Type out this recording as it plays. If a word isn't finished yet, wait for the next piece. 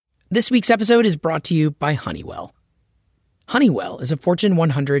This week's episode is brought to you by Honeywell. Honeywell is a Fortune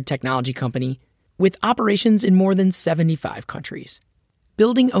 100 technology company with operations in more than 75 countries.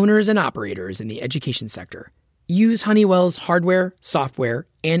 Building owners and operators in the education sector use Honeywell's hardware, software,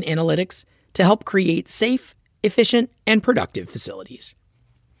 and analytics to help create safe, efficient, and productive facilities.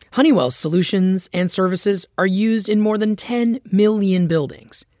 Honeywell's solutions and services are used in more than 10 million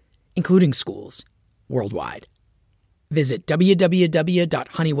buildings, including schools, worldwide. Visit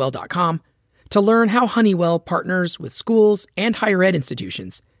www.honeywell.com to learn how Honeywell partners with schools and higher ed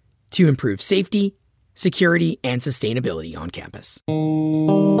institutions to improve safety, security, and sustainability on campus.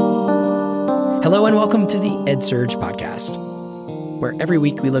 Hello and welcome to the EdSurge podcast, where every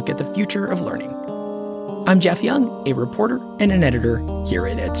week we look at the future of learning. I'm Jeff Young, a reporter and an editor here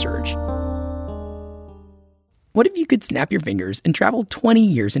at EdSurge. What if you could snap your fingers and travel 20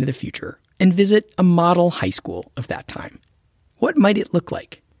 years into the future and visit a model high school of that time? What might it look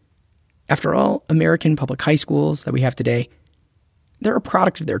like? After all, American public high schools that we have today, they're a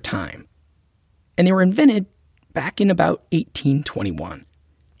product of their time. And they were invented back in about 1821.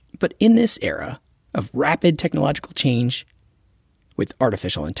 But in this era of rapid technological change, with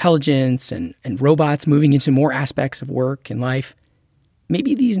artificial intelligence and robots moving into more aspects of work and life,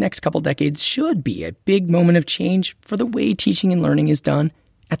 maybe these next couple decades should be a big moment of change for the way teaching and learning is done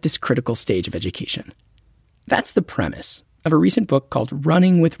at this critical stage of education. That's the premise of a recent book called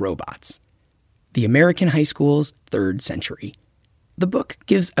Running with Robots: The American High School's Third Century. The book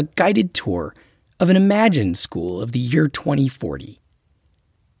gives a guided tour of an imagined school of the year 2040.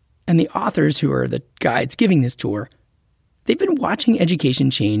 And the authors who are the guides giving this tour, they've been watching education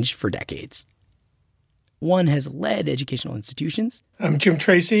change for decades. One has led educational institutions. I'm Jim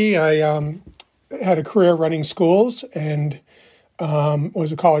Tracy. I had a career running schools and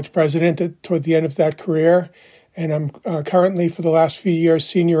was a college president toward the end of that career. And I'm currently, for the last few years,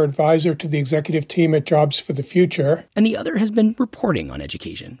 senior advisor to the executive team at Jobs for the Future. And the other has been reporting on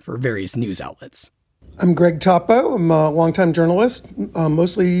education for various news outlets. I'm Greg Topo. I'm a longtime journalist,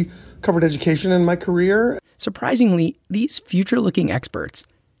 mostly covered education in my career. Surprisingly, these future-looking experts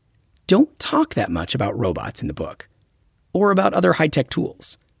don't talk that much about robots in the book or about other high-tech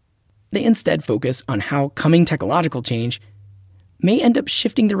tools. They instead focus on how coming technological change may end up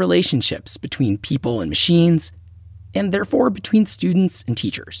shifting the relationships between people and machines, and therefore between students and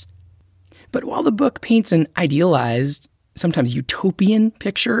teachers. But while the book paints an idealized, sometimes utopian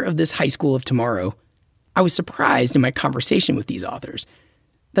picture of this high school of tomorrow, I was surprised in my conversation with these authors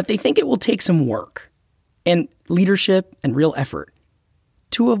that they think it will take some work and leadership and real effort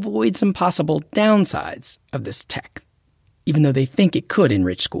to avoid some possible downsides of this tech, even though they think it could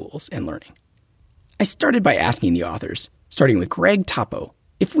enrich schools and learning. I started by asking the authors, starting with Greg Topo,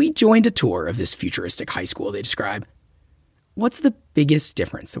 if we joined a tour of this futuristic high school they describe, what's the biggest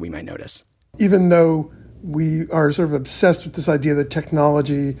difference that we might notice? Even though we are sort of obsessed with this idea that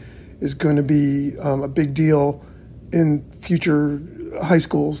technology is going to be a big deal in future high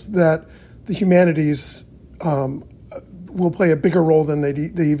schools, that the humanities will play a bigger role than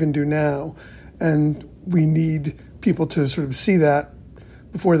they even do now. And we need people to sort of see that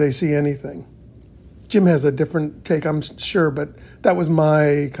before they see anything. Jim has a different take, I'm sure, but that was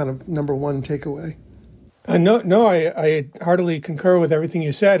my kind of number one takeaway. I heartily concur with everything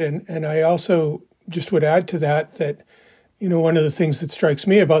you said. And I also just would add to that, one of the things that strikes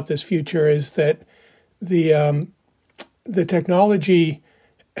me about this future is that the technology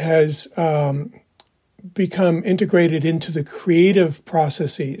has become integrated into the creative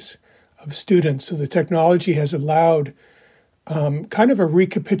processes of students. So the technology has allowed kind of a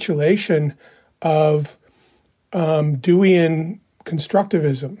recapitulation of Deweyan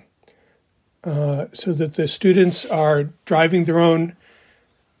constructivism, so that the students are driving their own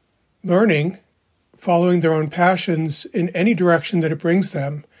learning, following their own passions in any direction that it brings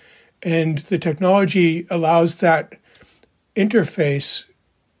them. And the technology allows that interface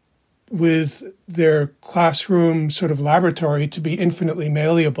with their classroom sort of laboratory to be infinitely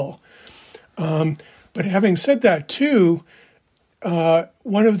malleable. But having said that, too,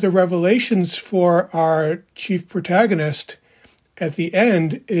 one of the revelations for our chief protagonist at the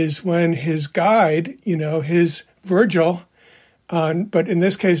end is when his guide, his Virgil, but in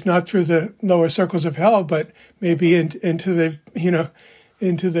this case, not through the lower circles of hell, but maybe into the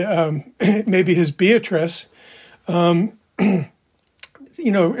maybe his Beatrice,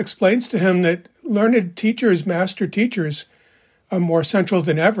 explains to him that learned teachers, master teachers, are more central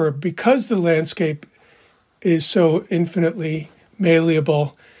than ever because the landscape is so infinitely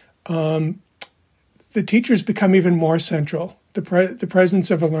malleable. The teachers become even more central. The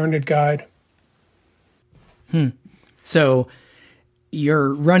presence of a learned guide. So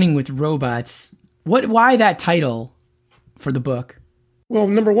you're running with robots. Why that title for the book? Well,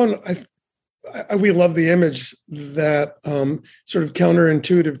 number one, we love the image that sort of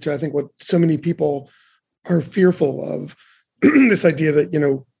counterintuitive to, I think, what so many people are fearful of. This idea that,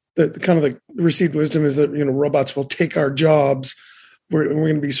 the kind of the received wisdom is that, robots will take our jobs. We're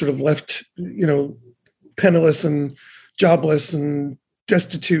going to be sort of left, penniless and jobless and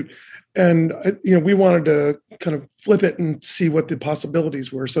destitute. And, we wanted to kind of flip it and see what the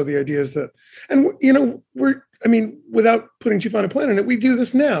possibilities were. So the idea is that, and, without putting too fine a point on it, we do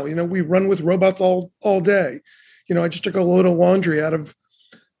this now. We run with robots all day. I just took a load of laundry out of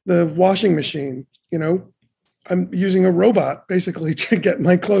the washing machine. I'm using a robot basically to get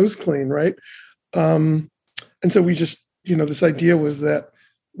my clothes clean, right? And so we just, this idea was that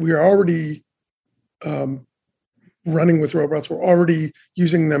we are already running with robots. We're already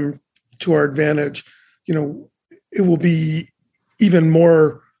using them to our advantage. It will be even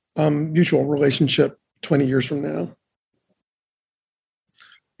more mutual relationship 20 years from now.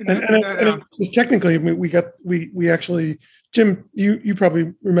 And just technically, we actually, Jim, you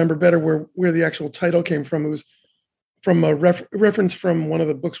probably remember better where the actual title came from. It was from a reference from one of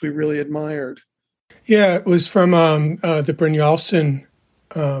the books we really admired. Yeah, it was from the Brynjolfsson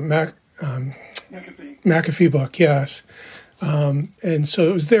McAfee book, yes. And so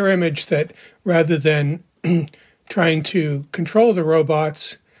it was their image that rather than trying to control the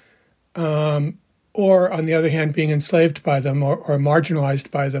robots, or on the other hand, being enslaved by them or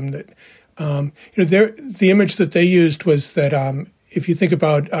marginalized by them, that the image that they used was that if you think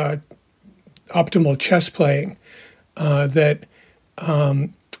about optimal chess playing, that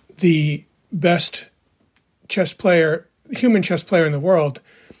the best human chess player in the world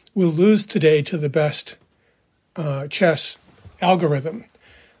will lose today to the best chess algorithm.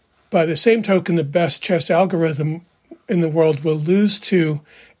 By the same token, the best chess algorithm in the world will lose to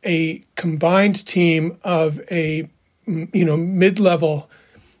a combined team of a mid-level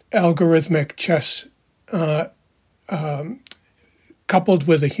algorithmic chess coupled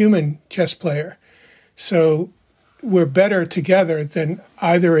with a human chess player. So we're better together than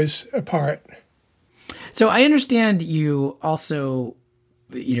either is apart. So I understand you also,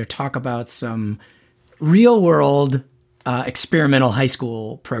 talk about some real-world experimental high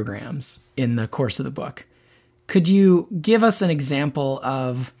school programs in the course of the book. Could you give us an example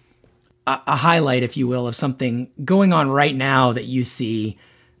of a highlight, if you will, of something going on right now that you see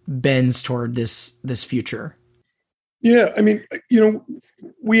bends toward this future? Yeah,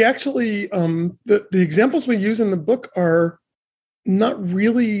 we actually the examples we use in the book are not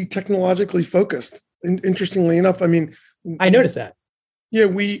really technologically focused. Interestingly enough, I noticed that. Yeah,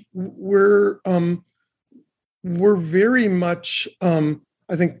 we're very much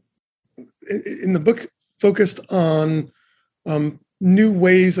I think in the book focused on new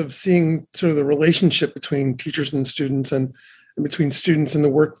ways of seeing sort of the relationship between teachers and students and between students and the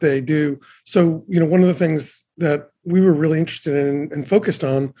work they do. So, one of the things that we were really interested in and focused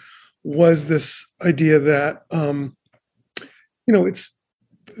on was this idea that, it's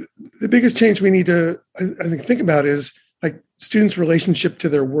the biggest change we need to, I think about is like students' relationship to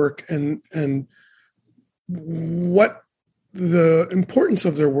their work and what the importance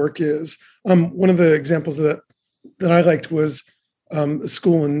of their work is. One of the examples that I liked was a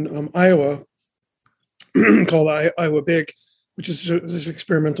school in Iowa called Iowa Big, which is this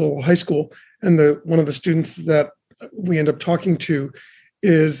experimental high school. And one of the students that we end up talking to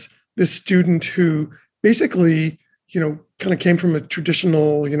is this student who basically, kind of came from a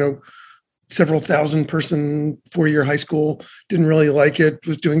traditional, several thousand person 4-year high school, didn't really like it,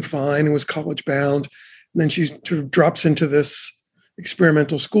 was doing fine and was college bound. And then she sort of drops into this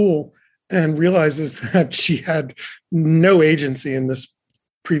experimental school and realizes that she had no agency in this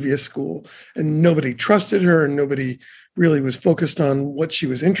previous school and nobody trusted her and nobody really was focused on what she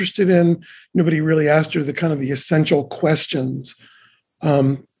was interested in. Nobody really asked her the kind of the essential questions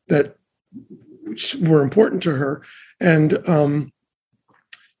that which were important to her. And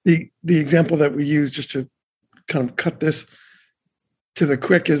the example that we use just to kind of cut this to the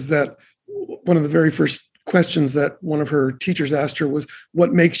quick is that one of the very first questions that one of her teachers asked her was,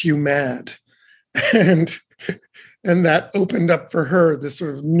 "What makes you mad?" And that opened up for her this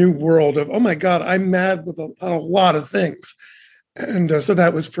sort of new world of, oh my God, I'm mad with a lot of things. And so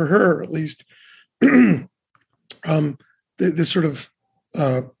that was for her, at least, this sort of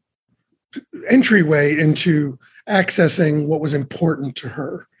entryway into accessing what was important to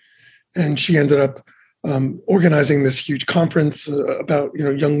her. And she ended up organizing this huge conference about,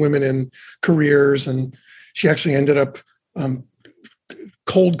 young women in careers. And she actually ended up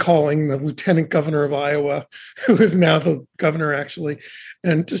cold calling the lieutenant governor of Iowa, who is now the governor, actually,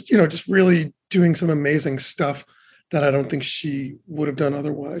 and just really doing some amazing stuff that I don't think she would have done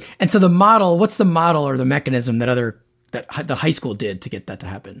otherwise. And so what's the model or the mechanism that the high school did to get that to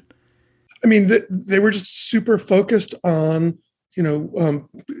happen? I mean, they were just super focused on,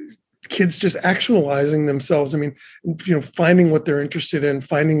 kids just actualizing themselves. I mean, finding what they're interested in,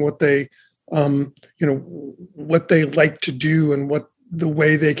 finding what they, what they like to do and what the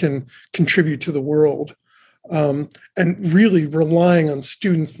way they can contribute to the world, and really relying on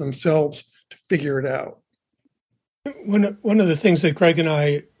students themselves to figure it out. One of the things that Greg and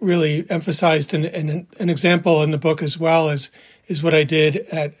I really emphasized, and an example in the book as well, is what I did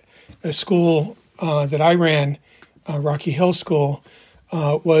at a school that I ran, Rocky Hill School,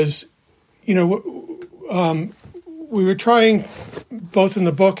 was, we were trying both in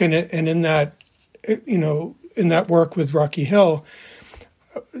the book and in that, in that work with Rocky Hill,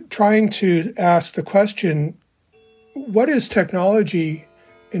 trying to ask the question, what is technology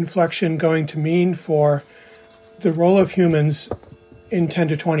inflection going to mean for the role of humans in 10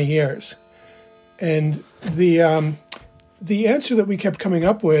 to 20 years? And the answer that we kept coming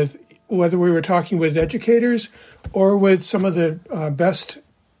up with, whether we were talking with educators or with some of the best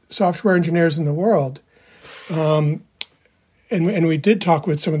software engineers in the world, and we did talk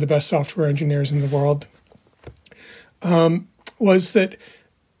with some of the best software engineers in the world, was that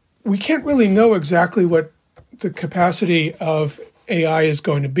we can't really know exactly what the capacity of AI is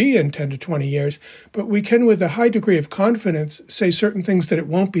going to be in 10 to 20 years, but we can, with a high degree of confidence, say certain things that it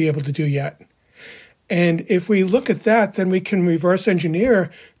won't be able to do yet. And if we look at that, then we can reverse engineer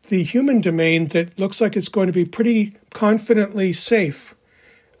the human domain that looks like it's going to be pretty confidently safe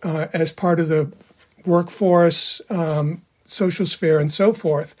as part of the workforce, social sphere, and so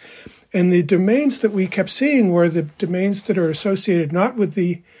forth. And the domains that we kept seeing were the domains that are associated not with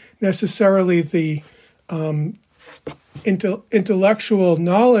necessarily the intellectual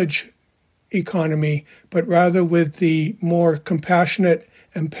knowledge economy, but rather with the more compassionate,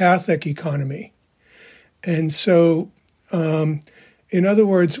 empathic economy. And so, in other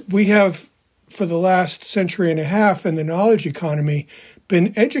words, we have, for the last century and a half in the knowledge economy,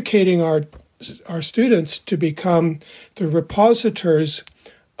 been educating our students to become the repositors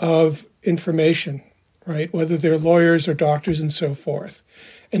of information, right? Whether they're lawyers or doctors and so forth.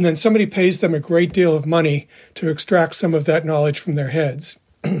 And then somebody pays them a great deal of money to extract some of that knowledge from their heads.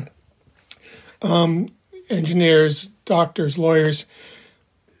 Engineers, doctors, lawyers,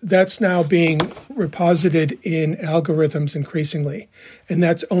 that's now being reposited in algorithms increasingly. And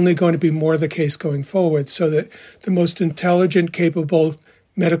that's only going to be more the case going forward, so that the most intelligent, capable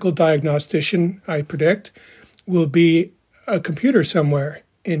medical diagnostician, I predict, will be a computer somewhere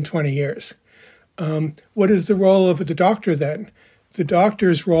in 20 years. What is the role of the doctor then? The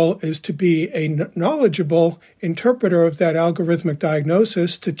doctor's role is to be a knowledgeable interpreter of that algorithmic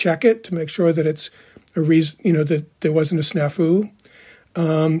diagnosis, to check it, to make sure that it's a reason, that there wasn't a snafu,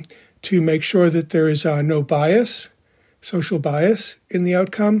 to make sure that there is no bias, social bias in the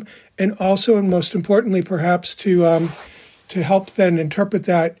outcome, and also, and most importantly, perhaps to help then interpret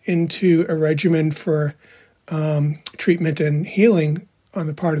that into a regimen for treatment and healing on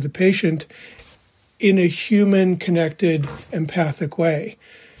the part of the patient in a human, connected, empathic way.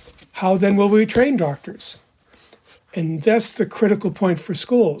 How then will we train doctors? And that's the critical point for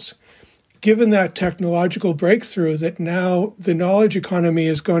schools. Given that technological breakthrough, that now the knowledge economy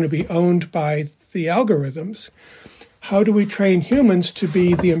is going to be owned by the algorithms, how do we train humans to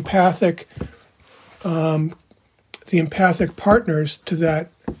be the empathic partners to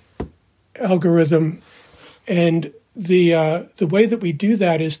that algorithm? And the way that we do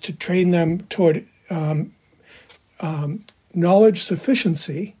that is to train them toward knowledge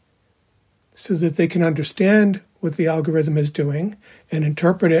sufficiency, so that they can understand what the algorithm is doing and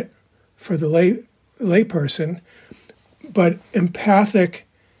interpret it for the layperson, but empathic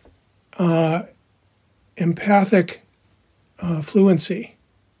fluency.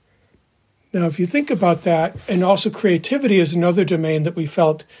 Now, if you think about that, and also creativity is another domain that we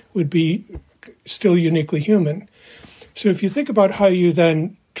felt would be still uniquely human. So if you think about how you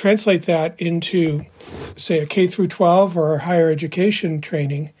then translate that into, say, a K through 12 or higher education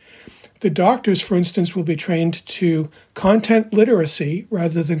training, the doctors, for instance, will be trained to content literacy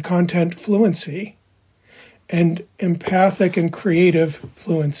rather than content fluency, and empathic and creative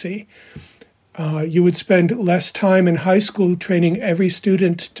fluency. You would spend less time in high school training every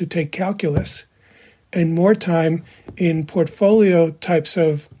student to take calculus, and more time in portfolio types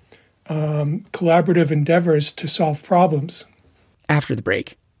of collaborative endeavors to solve problems. After the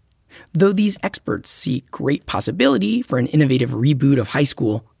break, Though these experts see great possibility for an innovative reboot of high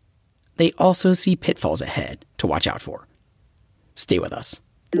school, they also see pitfalls ahead to watch out for. Stay with us.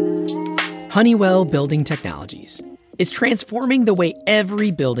 Honeywell Building Technologies is transforming the way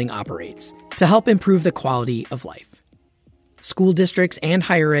every building operates to help improve the quality of life. School districts and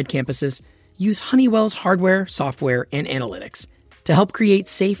higher ed campuses use Honeywell's hardware, software, and analytics to help create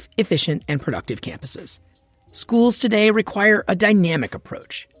safe, efficient, and productive campuses. Schools today require a dynamic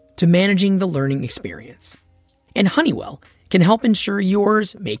approach to managing the learning experience, and Honeywell can help ensure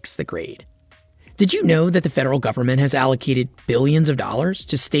yours makes the grade. Did you know that the federal government has allocated billions of dollars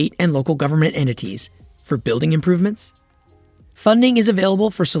to state and local government entities for building improvements? Funding is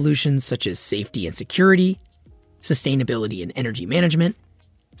available for solutions such as safety and security, sustainability and energy management,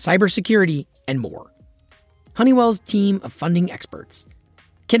 cybersecurity, and more. Honeywell's team of funding experts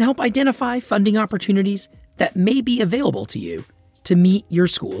can help identify funding opportunities that may be available to you to meet your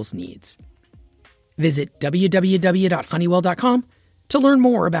school's needs. Visit www.honeywell.com to learn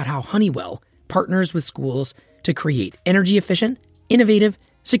more about how Honeywell partners with schools to create energy-efficient, innovative,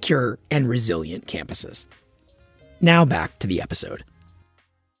 secure, and resilient campuses. Now back to the episode.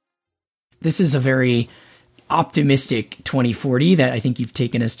 This is a very optimistic 2040 that I think you've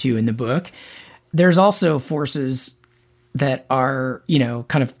taken us to in the book. There's also forces that are,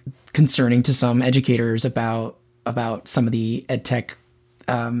 kind of concerning to some educators about some of the ed tech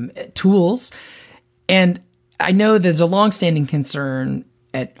tools. And I know there's a longstanding concern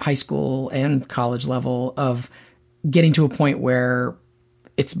at high school and college level of getting to a point where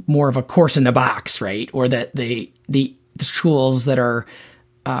it's more of a course in the box, right? Or that the tools that are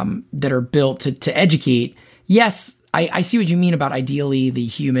built to educate. Yes, I see what you mean about ideally the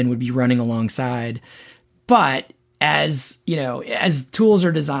human would be running alongside, but as tools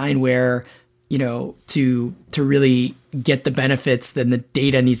are designed where, to really get the benefits, then the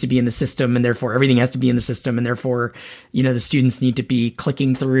data needs to be in the system, and therefore everything has to be in the system, and therefore, the students need to be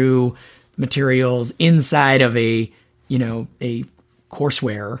clicking through materials inside of a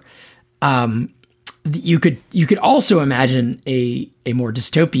courseware. You could also imagine a more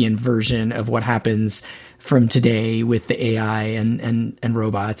dystopian version of what happens from today with the AI and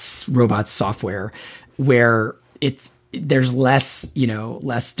robots software, where there's less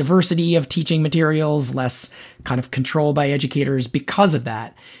diversity of teaching materials, less kind of control by educators because of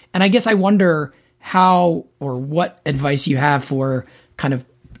that. And I guess I wonder how or what advice you have for kind of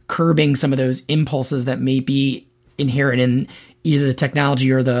curbing some of those impulses that may be inherent in either the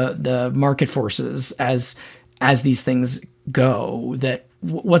technology or the market forces as these things go. That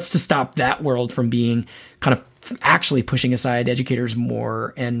what's to stop that world from being kind of actually pushing aside educators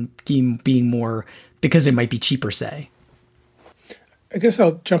more and being more because it might be cheaper, say? I guess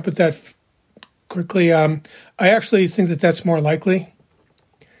I'll jump at that quickly. I actually think that that's more likely.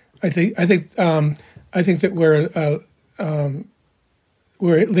 I think that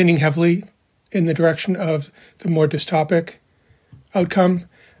we're leaning heavily in the direction of the more dystopic outcome,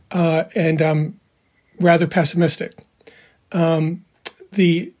 and I'm rather pessimistic.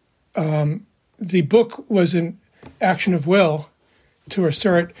 The book was an action of will to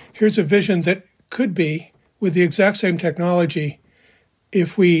assert here's a vision that could be with the exact same technology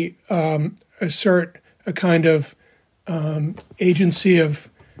if we assert a kind of agency of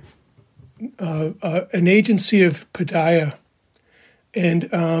Paideia, and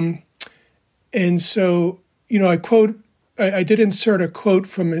so I did insert a quote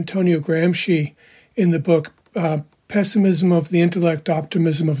from Antonio Gramsci in the book, "Pessimism of the intellect,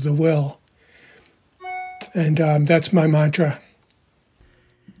 optimism of the will," and that's my mantra.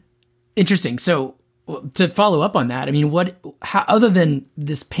 Interesting. So to follow up on that, I mean, how, other than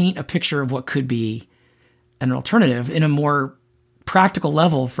this paint a picture of what could be an alternative in a more practical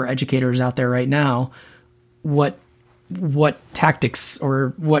level for educators out there right now, what tactics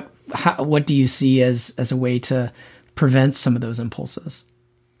or what do you see as a way to prevent some of those impulses?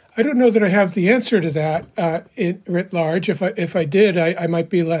 I don't know that I have the answer to that writ large. If I did, I might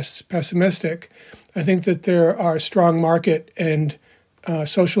be less pessimistic. I think that there are strong market and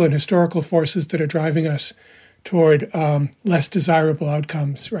social and historical forces that are driving us toward less desirable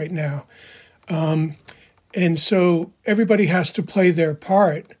outcomes right now. And so everybody has to play their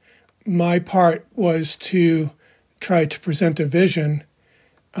part. My part was to try to present a vision.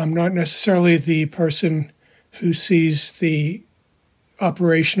 I'm not necessarily the person who sees the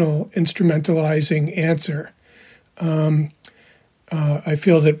operational instrumentalizing answer. I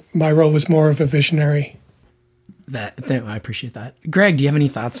feel that my role was more of a visionary. That I appreciate that. Greg, do you have any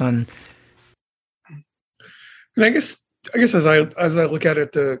thoughts on? And I guess as I look at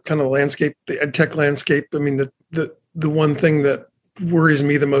it, the kind of landscape, the ed tech landscape. I mean, the one thing that worries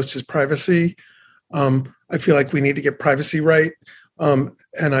me the most is privacy. I feel like we need to get privacy right, and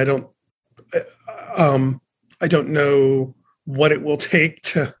I don't know what it will take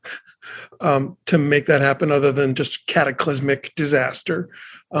to make that happen, other than just cataclysmic disaster.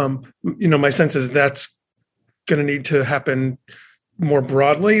 My sense is that's going to need to happen more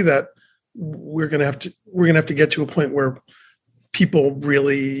broadly. That we're going to have to get to a point where people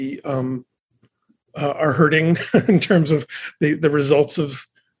really are hurting in terms of the results of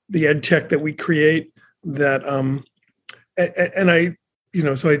the ed tech that we create. That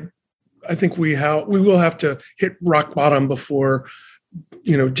I think we will have to hit rock bottom before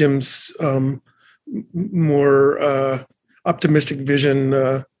Jim's more optimistic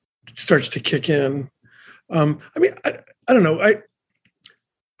vision starts to kick in. I don't know.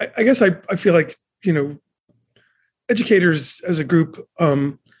 I guess I feel like educators as a group.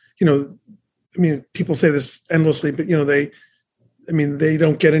 People say this endlessly, but they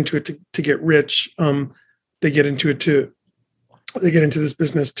don't get into it to get rich. They get into this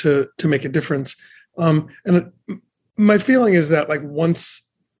business to make a difference. And my feeling is that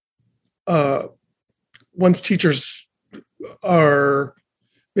once teachers are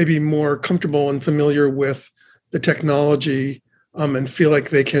maybe more comfortable and familiar with the technology, and feel like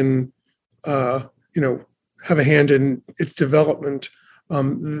they can, have a hand in its development,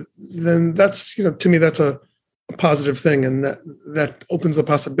 then that's, to me, that's a positive thing. And that opens the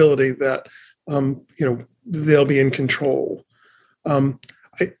possibility that, they'll be in control.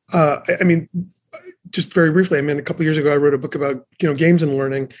 Just very briefly, a couple of years ago, I wrote a book about, games and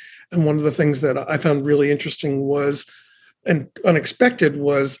learning. And one of the things that I found really interesting was, and unexpected,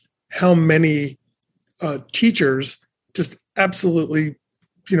 was how many teachers just absolutely,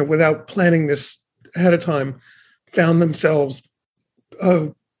 without planning this ahead of time, found themselves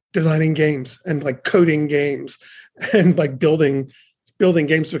designing games and coding games and building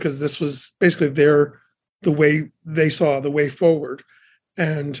games, because this was basically the way they saw the way forward.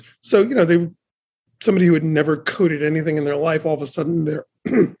 And so, somebody who had never coded anything in their life, all of a sudden they're,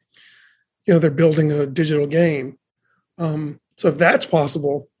 they're building a digital game. So if that's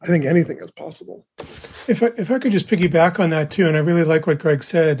possible, I think anything is possible. If I could just piggyback on that too, and I really like what Greg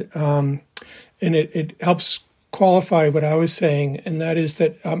said, and it helps qualify what I was saying, and that is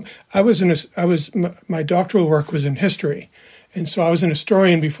that my doctoral work was in history, and so I was an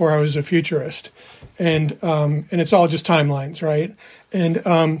historian before I was a futurist, and it's all just timelines, right? And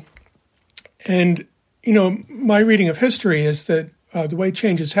my reading of history is that the way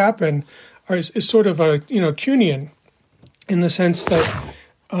changes happen is sort of a Kuhnian, in the sense that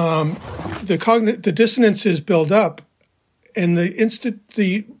the dissonances build up, and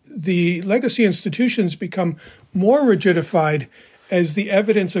the legacy institutions become more rigidified as the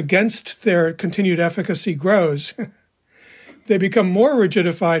evidence against their continued efficacy grows. They become more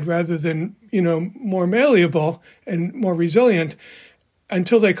rigidified rather than more malleable and more resilient,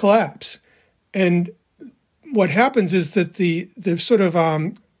 until they collapse. And what happens is that the sort of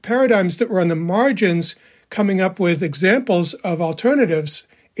paradigms that were on the margins, coming up with examples of alternatives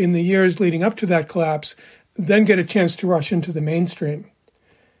in the years leading up to that collapse, then get a chance to rush into the mainstream,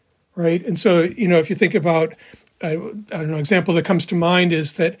 right? And so, if you think about, example that comes to mind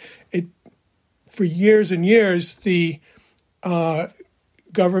is that for years and years, the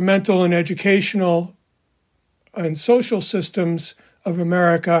governmental and educational and social systems of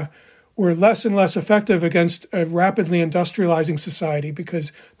America were less and less effective against a rapidly industrializing society,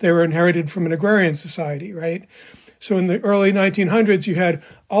 because they were inherited from an agrarian society, right? So in the early 1900s, you had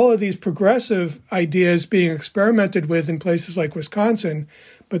all of these progressive ideas being experimented with in places like Wisconsin,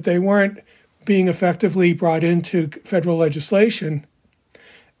 but they weren't being effectively brought into federal legislation.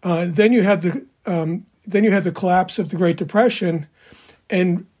 Then you had the collapse of the Great Depression,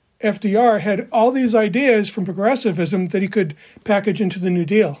 and FDR had all these ideas from progressivism that he could package into the New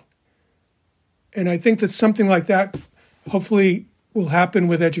Deal. And I think that something like that hopefully will happen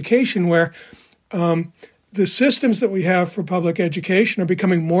with education, where the systems that we have for public education are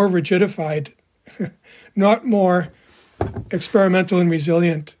becoming more rigidified, not more experimental and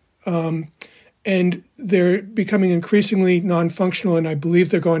resilient. And they're becoming increasingly non-functional, and I believe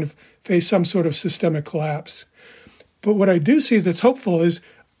they're going to face some sort of systemic collapse. But what I do see that's hopeful is,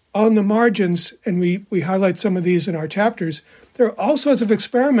 on the margins, and we highlight some of these in our chapters, there are all sorts of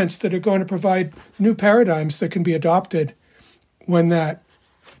experiments that are going to provide new paradigms that can be adopted when that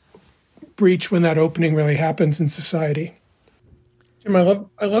opening really happens in society. Jim, I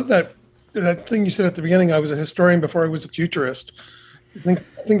love that thing you said at the beginning. I was a historian before I was a futurist. I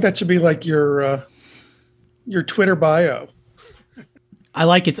think that should be like your your Twitter bio. I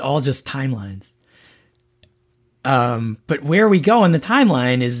like it's all just timelines. But where we go in the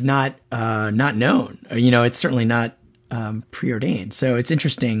timeline is not known. It's certainly not preordained. So it's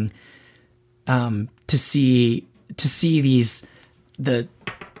interesting to see the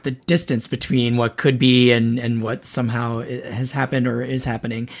distance between what could be and what somehow has happened or is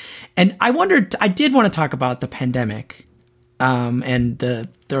happening. And I did want to talk about the pandemic and the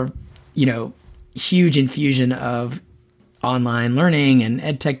huge infusion of online learning and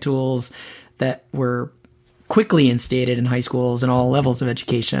ed tech tools that were quickly instated in high schools and all levels of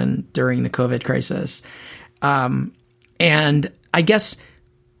education during the COVID crisis. And I guess,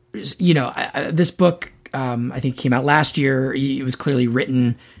 this book, I think came out last year. It was clearly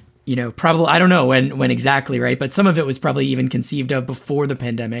written, probably, I don't know when exactly, right? But some of it was probably even conceived of before the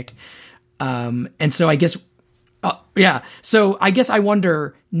pandemic. And so I guess, So I guess I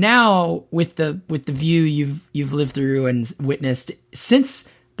wonder now with the view you've lived through and witnessed since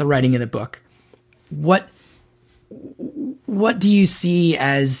the writing of the book, what do you see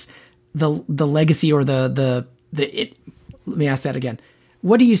as the legacy or let me ask that again.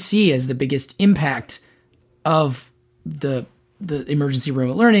 What do you see as the biggest impact of the emergency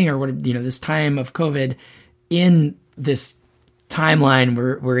remote learning or this time of COVID in this timeline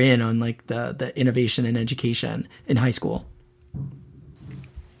we're in on like the innovation in education in high school?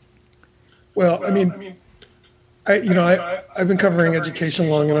 Well, I've been covering education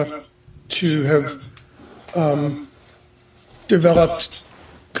long enough to have developed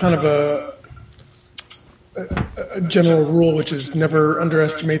kind of a general rule, which is never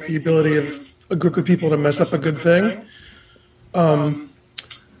underestimate the ability of a group of people to mess up a good thing.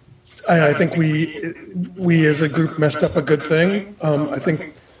 I think we as a group messed up a good thing. I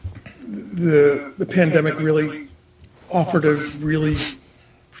think the pandemic really offered a really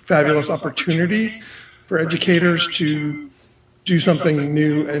fabulous opportunity for educators to do something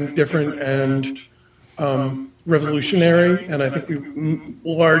new and different and revolutionary, and I think we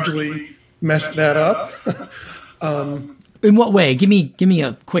largely messed that up. In what way? Give me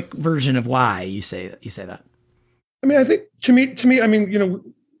a quick version of why you say that. I think to me,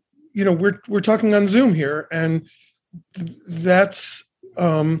 we're talking on Zoom here, and that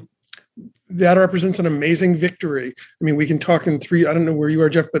represents an amazing victory. We can talk in three. I don't know where you are,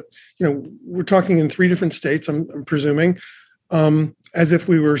 Jeff, but we're talking in 3 different states. I'm presuming, as if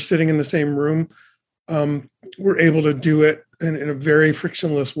we were sitting in the same room. We're able to do it in a very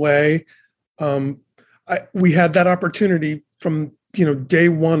frictionless way. We had that opportunity from day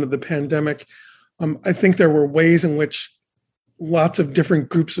one of the pandemic. I think there were ways in which lots of different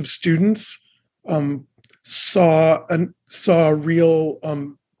groups of students saw a real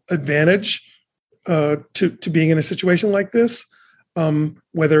advantage to being in a situation like this.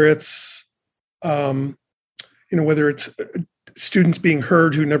 Whether it's students being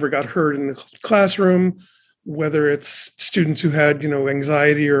heard who never got heard in the classroom, whether it's students who had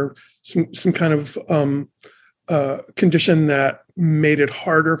anxiety or some kind of condition that made it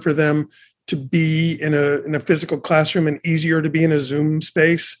harder for them to be in a physical classroom and easier to be in a Zoom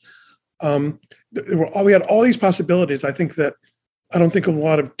space. We had all these possibilities. I don't think a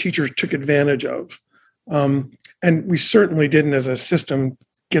lot of teachers took advantage of, and we certainly didn't, as a system,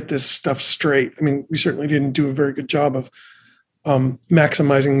 get this stuff straight. We certainly didn't do a very good job of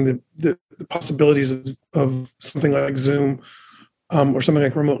maximizing the possibilities of something like Zoom or something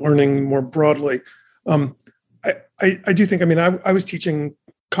like remote learning more broadly. I do think, I was teaching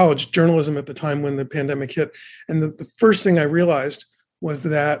college journalism at the time when the pandemic hit. And the first thing I realized was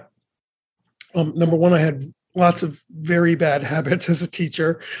that, number one, I had lots of very bad habits as a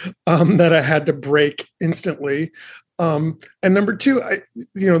teacher that I had to break instantly. And number two,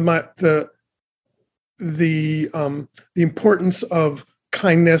 the importance of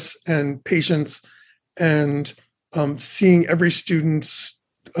kindness and patience and seeing every student's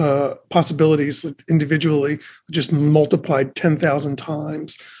possibilities individually just multiplied 10,000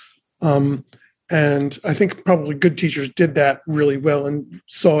 times. And I think probably good teachers did that really well and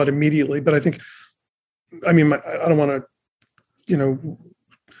saw it immediately. But I think, I don't want to,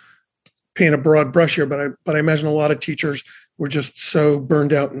 paint a broad brush here, but I imagine a lot of teachers were just so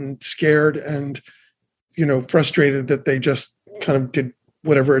burned out and scared and, frustrated that they just kind of did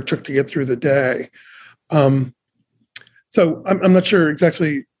whatever it took to get through the day. So I'm not sure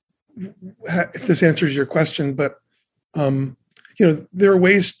exactly if this answers your question, but there are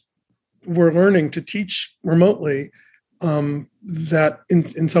ways we're learning to teach remotely that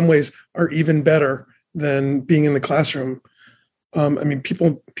in some ways are even better than being in the classroom.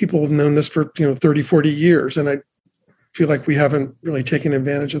 People have known this for 30, 40 years, and I feel like we haven't really taken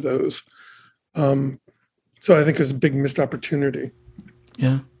advantage of those. So I think it's a big missed opportunity.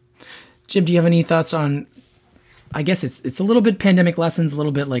 Yeah. Jim, do you have any thoughts on I guess it's a little bit pandemic lessons, a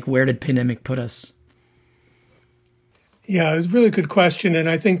little bit like where did pandemic put us? Yeah, it's a really good question. And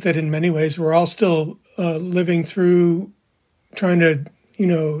I think that in many ways, we're all still living through trying to,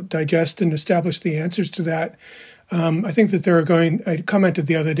 digest and establish the answers to that. I think that I commented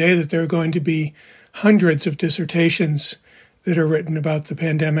the other day that there are going to be hundreds of dissertations that are written about the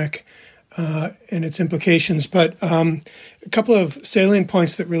pandemic and its implications. But a couple of salient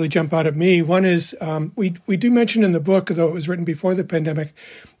points that really jump out at me. One is we do mention in the book, though it was written before the pandemic,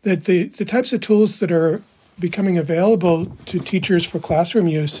 that the types of tools that are becoming available to teachers for classroom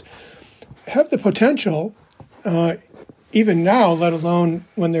use have the potential, even now, let alone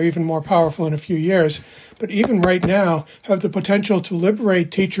when they're even more powerful in a few years, but even right now have the potential to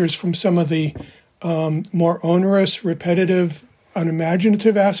liberate teachers from some of the more onerous, repetitive,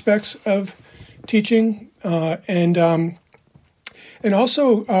 unimaginative aspects of teaching, and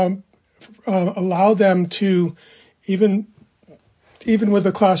also allow them to, even with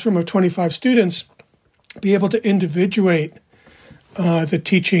a classroom of 25 students, be able to individuate the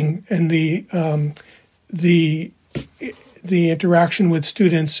teaching and the interaction with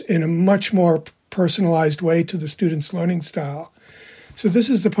students in a much more personalized way to the student's learning style. So this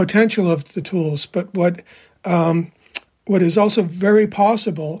is the potential of the tools. But what is also very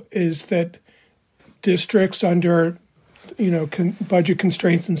possible is that districts under budget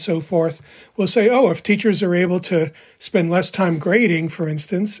constraints and so forth will say, if teachers are able to spend less time grading, for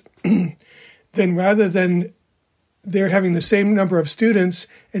instance, then rather than they're having the same number of students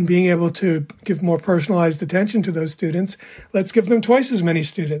and being able to give more personalized attention to those students, let's give them twice as many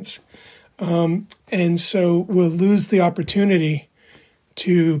students. And so we'll lose the opportunity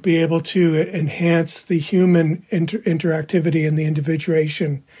to be able to enhance the human interactivity and the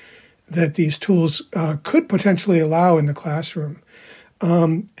individuation that these tools could potentially allow in the classroom.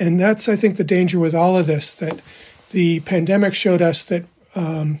 And that's, I think, the danger with all of this, that the pandemic showed us that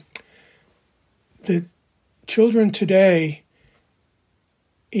the children today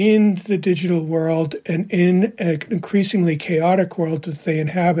in the digital world and in an increasingly chaotic world that they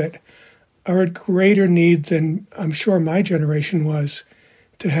inhabit are at greater need than I'm sure my generation was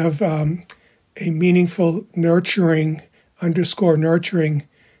to have a meaningful, nurturing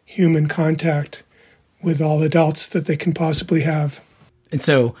human contact with all adults that they can possibly have. And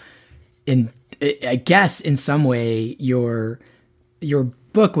so, I guess in some way, your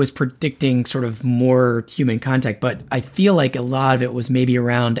book was predicting sort of more human contact, but I feel like a lot of it was maybe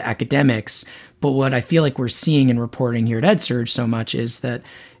around academics. But what I feel like we're seeing and reporting here at EdSurge so much is that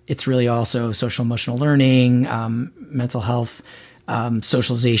it's really also social emotional learning, mental health,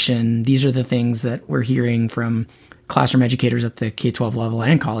 socialization. These are the things that we're hearing from classroom educators at the K-12 level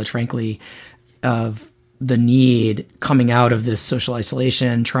and college, frankly, of the need coming out of this social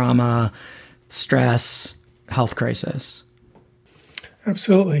isolation, trauma, stress, health crisis.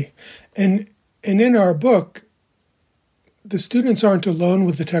 Absolutely. And in our book, the students aren't alone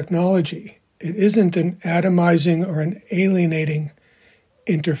with the technology. It isn't an atomizing or an alienating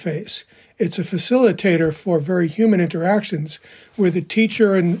interface. It's a facilitator for very human interactions where the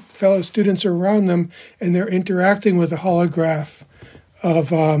teacher and fellow students are around them and they're interacting with a holograph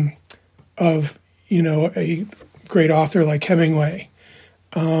of a great author like Hemingway.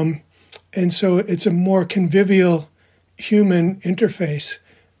 And so it's a more convivial human interface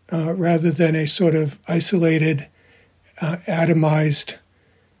rather than a sort of isolated, atomized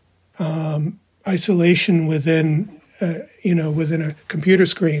isolation within a computer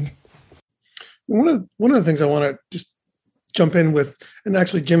screen. One of the things I want to just jump in with, and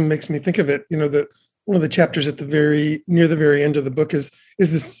actually Jim makes me think of it, that one of the chapters near the very end of the book is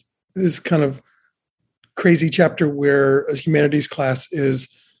this kind of crazy chapter where a humanities class is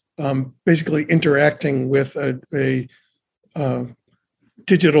basically interacting with a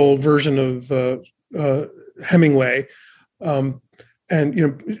digital version of Hemingway, and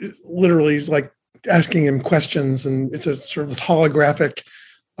literally is like asking him questions, and it's a sort of holographic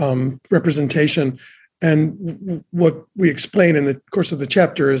representation. And what we explain in the course of the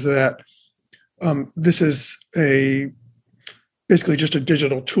chapter is that this is basically just a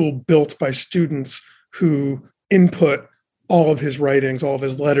digital tool built by students who input all of his writings, all of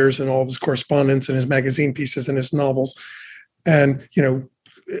his letters, and all of his correspondence, and his magazine pieces, and his novels. And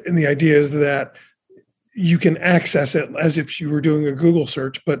and the idea is that you can access it as if you were doing a Google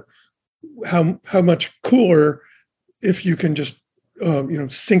search, but how much cooler if you can just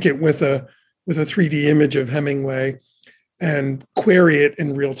sync it with a 3D image of Hemingway and query it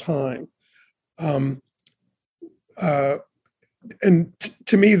in real time. And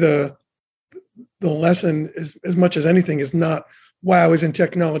to me, the lesson is, as much as anything, is not, wow, isn't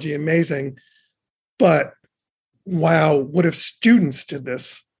technology amazing? But wow, what if students did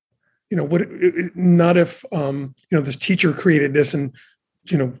this? Not if this teacher created this and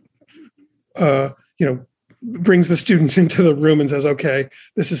brings the students into the room and says, okay,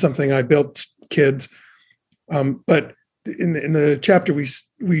 this is something I built, kids. But in the chapter, we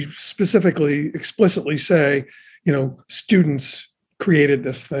specifically, explicitly say, students created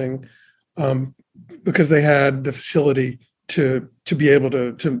this thing because they had the facility to be able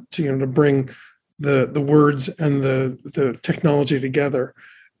to bring the words and the technology together.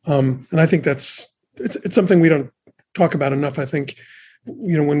 And I think it's something we don't talk about enough. I think,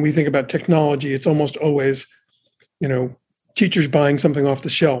 when we think about technology, it's almost always, teachers buying something off the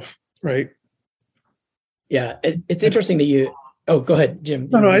shelf, right? Yeah, it's interesting that you. Oh, go ahead, Jim.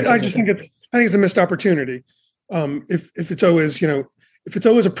 No, I just think it's a missed opportunity. If it's always, if it's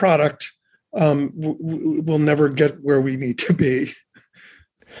always a product, we'll never get where we need to be.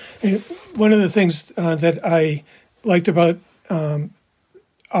 And one of the things that I liked about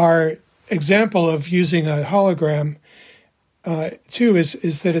our example of using a hologram too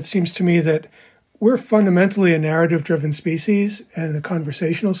is that it seems to me that we're fundamentally a narrative-driven species and a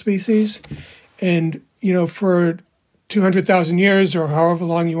conversational species, and for 200,000 years or however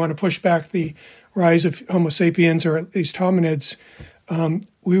long you want to push back the rise of Homo sapiens or at least hominids,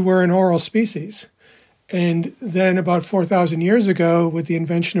 we were an oral species. And then about 4,000 years ago, with the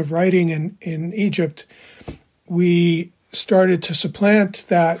invention of writing in Egypt, we started to supplant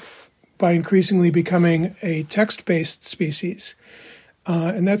that by increasingly becoming a text-based species.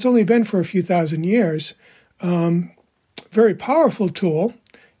 And that's only been for a few thousand years. Very powerful tool.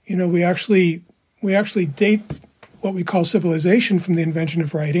 We actually date what we call civilization from the invention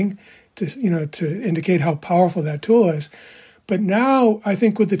of writing to indicate how powerful that tool is. But now, I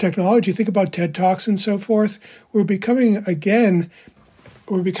think with the technology, think about TED Talks and so forth, we're becoming again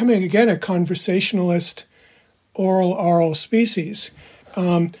a conversationalist, oral species.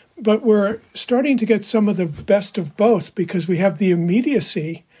 But we're starting to get some of the best of both because we have the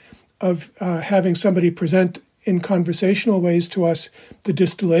immediacy of having somebody present in conversational ways to us the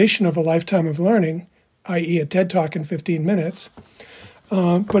distillation of a lifetime of learning, i.e. a TED Talk in 15 minutes.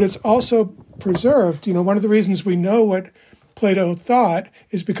 But it's also preserved. One of the reasons we know what Plato thought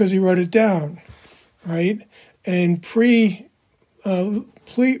is because he wrote it down, right? And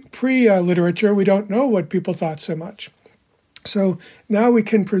pre-literature, we don't know what people thought so much. So now we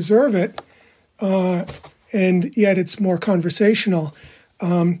can preserve it, and yet it's more conversational.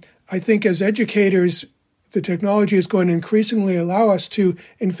 I think as educators, the technology is going to increasingly allow us to,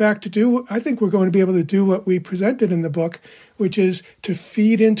 in fact, I think we're going to be able to do what we presented in the book, which is to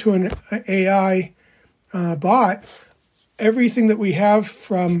feed into an AI bot everything that we have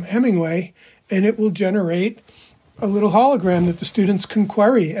from Hemingway, and it will generate a little hologram that the students can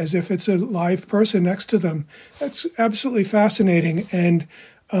query as if it's a live person next to them. That's absolutely fascinating and,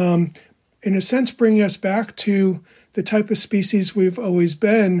 in a sense, bringing us back to the type of species we've always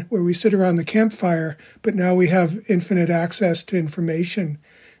been, where we sit around the campfire, but now we have infinite access to information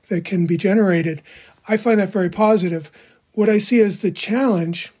that can be generated. I find that very positive. What I see as the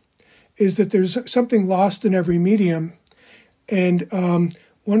challenge is that there's something lost in every medium. And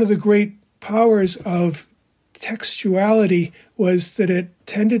one of the great powers of textuality was that it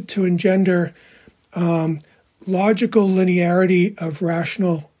tended to engender logical linearity of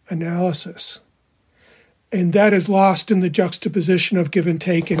rational analysis. And that is lost in the juxtaposition of give and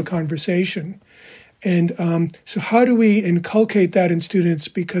take in conversation. And so how do we inculcate that in students?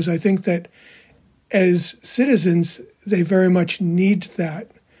 Because I think that as citizens, they very much need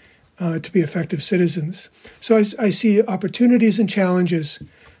that to be effective citizens. So I see opportunities and challenges,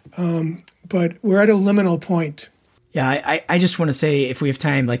 but we're at a liminal point. Yeah, I just want to say, if we have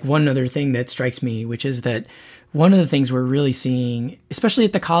time, like one other thing that strikes me, which is that one of the things we're really seeing, especially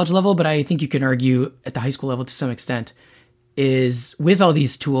at the college level, but I think you can argue at the high school level to some extent, is with all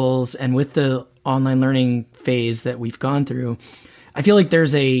these tools and with the online learning phase that we've gone through, I feel like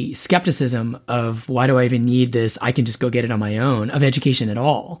there's a skepticism of why do I even need this? I can just go get it on my own, of education at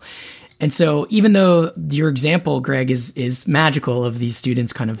all. And so even though your example, Greg, is magical of these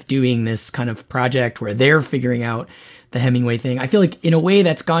students kind of doing this kind of project where they're figuring out the Hemingway thing, I feel like in a way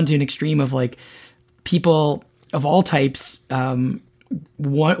that's gone to an extreme of like people of all types questioning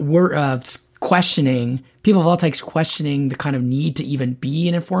the kind of need to even be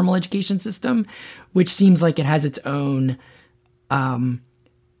in a formal education system, which seems like it has its own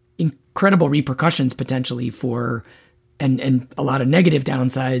incredible repercussions potentially for and a lot of negative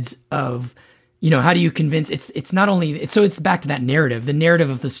downsides of, how do you convince it's not only so it's back to that narrative. The narrative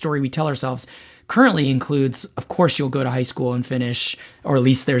of the story we tell ourselves currently includes, of course, you'll go to high school and finish, or at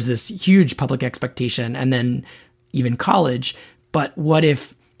least there's this huge public expectation, and then even college. But what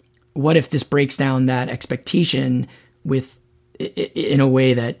if this breaks down that expectation in a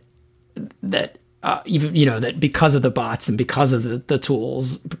way that even, that because of the bots and because of the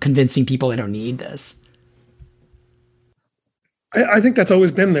tools, convincing people they don't need this? I think that's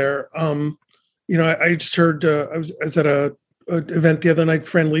always been there. I just heard, I was at an event the other night.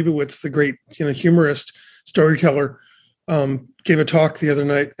 Fran Lebowitz, the great, humorist, storyteller, gave a talk the other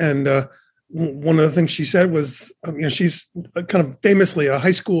night. And one of the things she said was, she's kind of famously a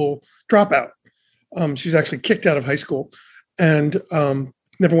high school dropout. She's actually kicked out of high school and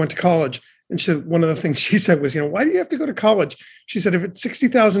never went to college. And one of the things she said was, why do you have to go to college? She said, if it's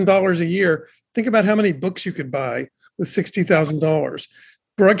 $60,000 a year, think about how many books you could buy with $60,000.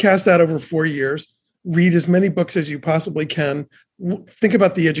 Broadcast that over 4 years, read as many books as you possibly can. Think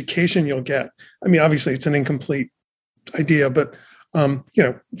about the education you'll get. I mean, obviously it's an incomplete idea, but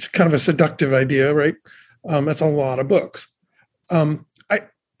it's kind of a seductive idea, right? That's a lot of books.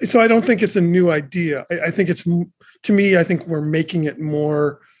 So I don't think it's a new idea. I think I think we're making it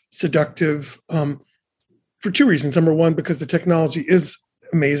more seductive for two reasons. Number one, because the technology is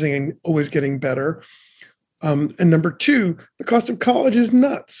amazing and always getting better. And number two, the cost of college is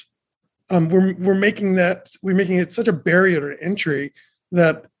nuts. We're making it such a barrier to entry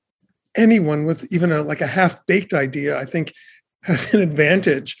that anyone with even a half-baked idea, I think, has an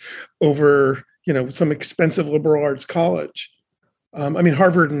advantage over some expensive liberal arts college.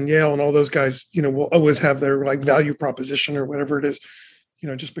 Harvard and Yale and all those guys, will always have their value proposition or whatever it is,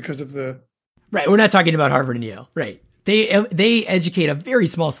 just because of the right. We're not talking about Harvard and Yale, right? They educate a very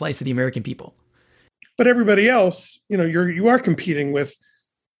small slice of the American people. But everybody else, you are competing with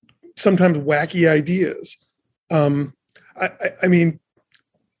sometimes wacky ideas. I'm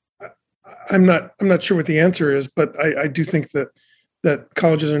not sure what the answer is, but I do think that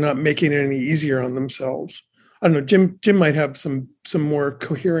colleges are not making it any easier on themselves. I don't know. Jim might have some more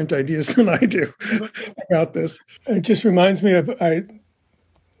coherent ideas than I do about this. It just reminds me of I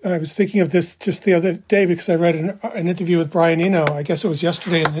was thinking of this just the other day because I read an interview with Brian Eno. I guess it was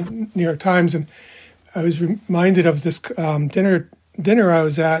yesterday in the New York Times, and I was reminded of this dinner I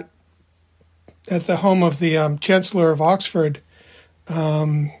was at the home of the Chancellor of Oxford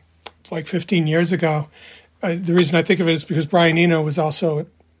 15 years ago. The reason I think of it is because Brian Eno was also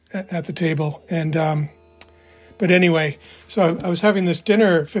at the table. And but anyway, so I was having this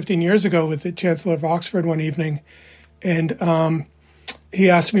dinner 15 years ago with the Chancellor of Oxford one evening, and he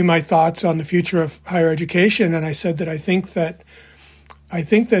asked me my thoughts on the future of higher education, and I said that I think that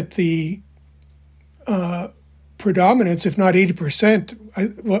the predominance, if not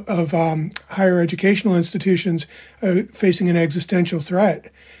 80%, of higher educational institutions are facing an existential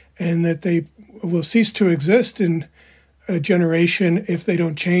threat, and that they will cease to exist in a generation if they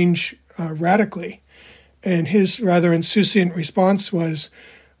don't change radically. And his rather insouciant response was,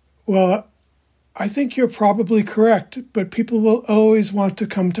 well, I think you're probably correct, but people will always want to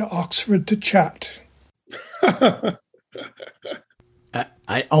come to Oxford to chat.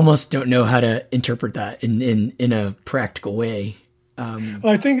 I almost don't know how to interpret that in a practical way. Well,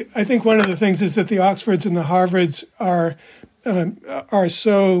 I think one of the things is that the Oxfords and the Harvards are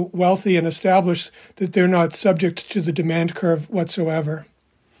so wealthy and established that they're not subject to the demand curve whatsoever.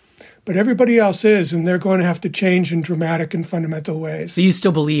 But everybody else is, and they're going to have to change in dramatic and fundamental ways. So you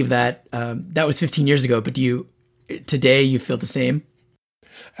still believe that that was 15 years ago, but today you feel the same?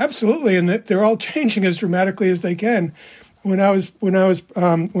 Absolutely, and that they're all changing as dramatically as they can. When I was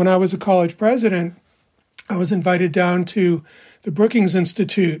a college president, I was invited down to the Brookings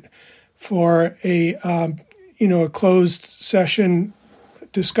Institute for a closed session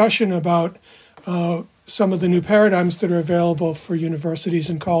discussion about some of the new paradigms that are available for universities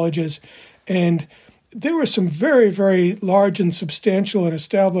and colleges. And there were some very, very large and substantial and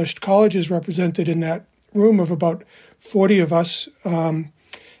established colleges represented in that room of about 40 of us.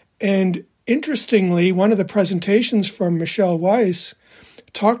 And interestingly, one of the presentations from Michelle Weiss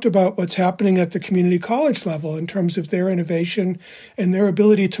talked about what's happening at the community college level in terms of their innovation and their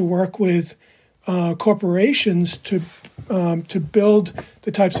ability to work with corporations to build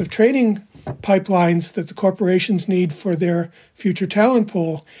the types of training pipelines that the corporations need for their future talent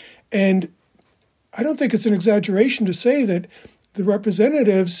pool. And I don't think it's an exaggeration to say that the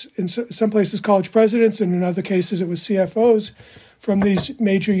representatives, in some places college presidents, and in other cases it was CFOs from these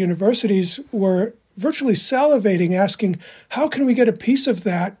major universities, were virtually salivating, asking, how can we get a piece of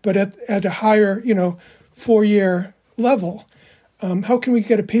that, but at a higher, 4-year level? How can we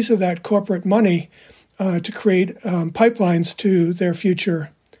get a piece of that corporate money to create pipelines to their future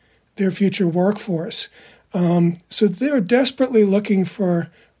workforce? So they're desperately looking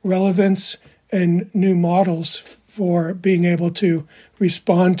for relevance and new models for being able to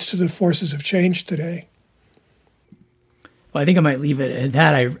respond to the forces of change today. Well, I think I might leave it at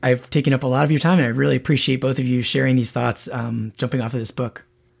that. I've taken up a lot of your time, and I really appreciate both of you sharing these thoughts, jumping off of this book.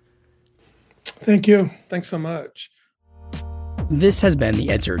 Thank you. Thanks so much. This has been the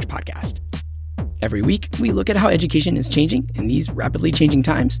EdSurge podcast. Every week, we look at how education is changing in these rapidly changing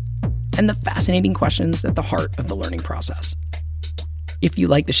times and the fascinating questions at the heart of the learning process. If you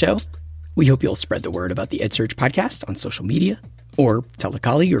like the show, we hope you'll spread the word about the EdSurge podcast on social media or tell a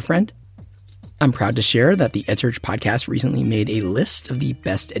colleague or friend. I'm proud to share that the EdSurge podcast recently made a list of the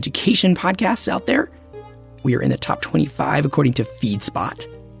best education podcasts out there. We are in the top 25 according to FeedSpot.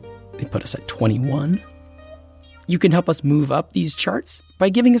 They put us at 21. You can help us move up these charts by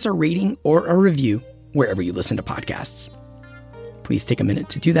giving us a rating or a review wherever you listen to podcasts. Please take a minute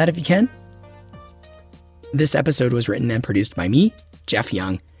to do that if you can. This episode was written and produced by me, Jeff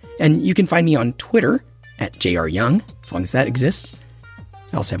Young, and you can find me on Twitter at JRYoung, as long as that exists.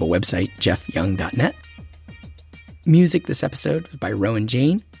 I also have a website, jeffyoung.net. Music this episode was by Rowan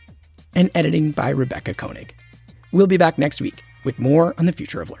Jane, and editing by Rebecca Koenig. We'll be back next week with more on the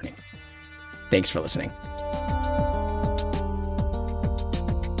future of learning. Thanks for listening.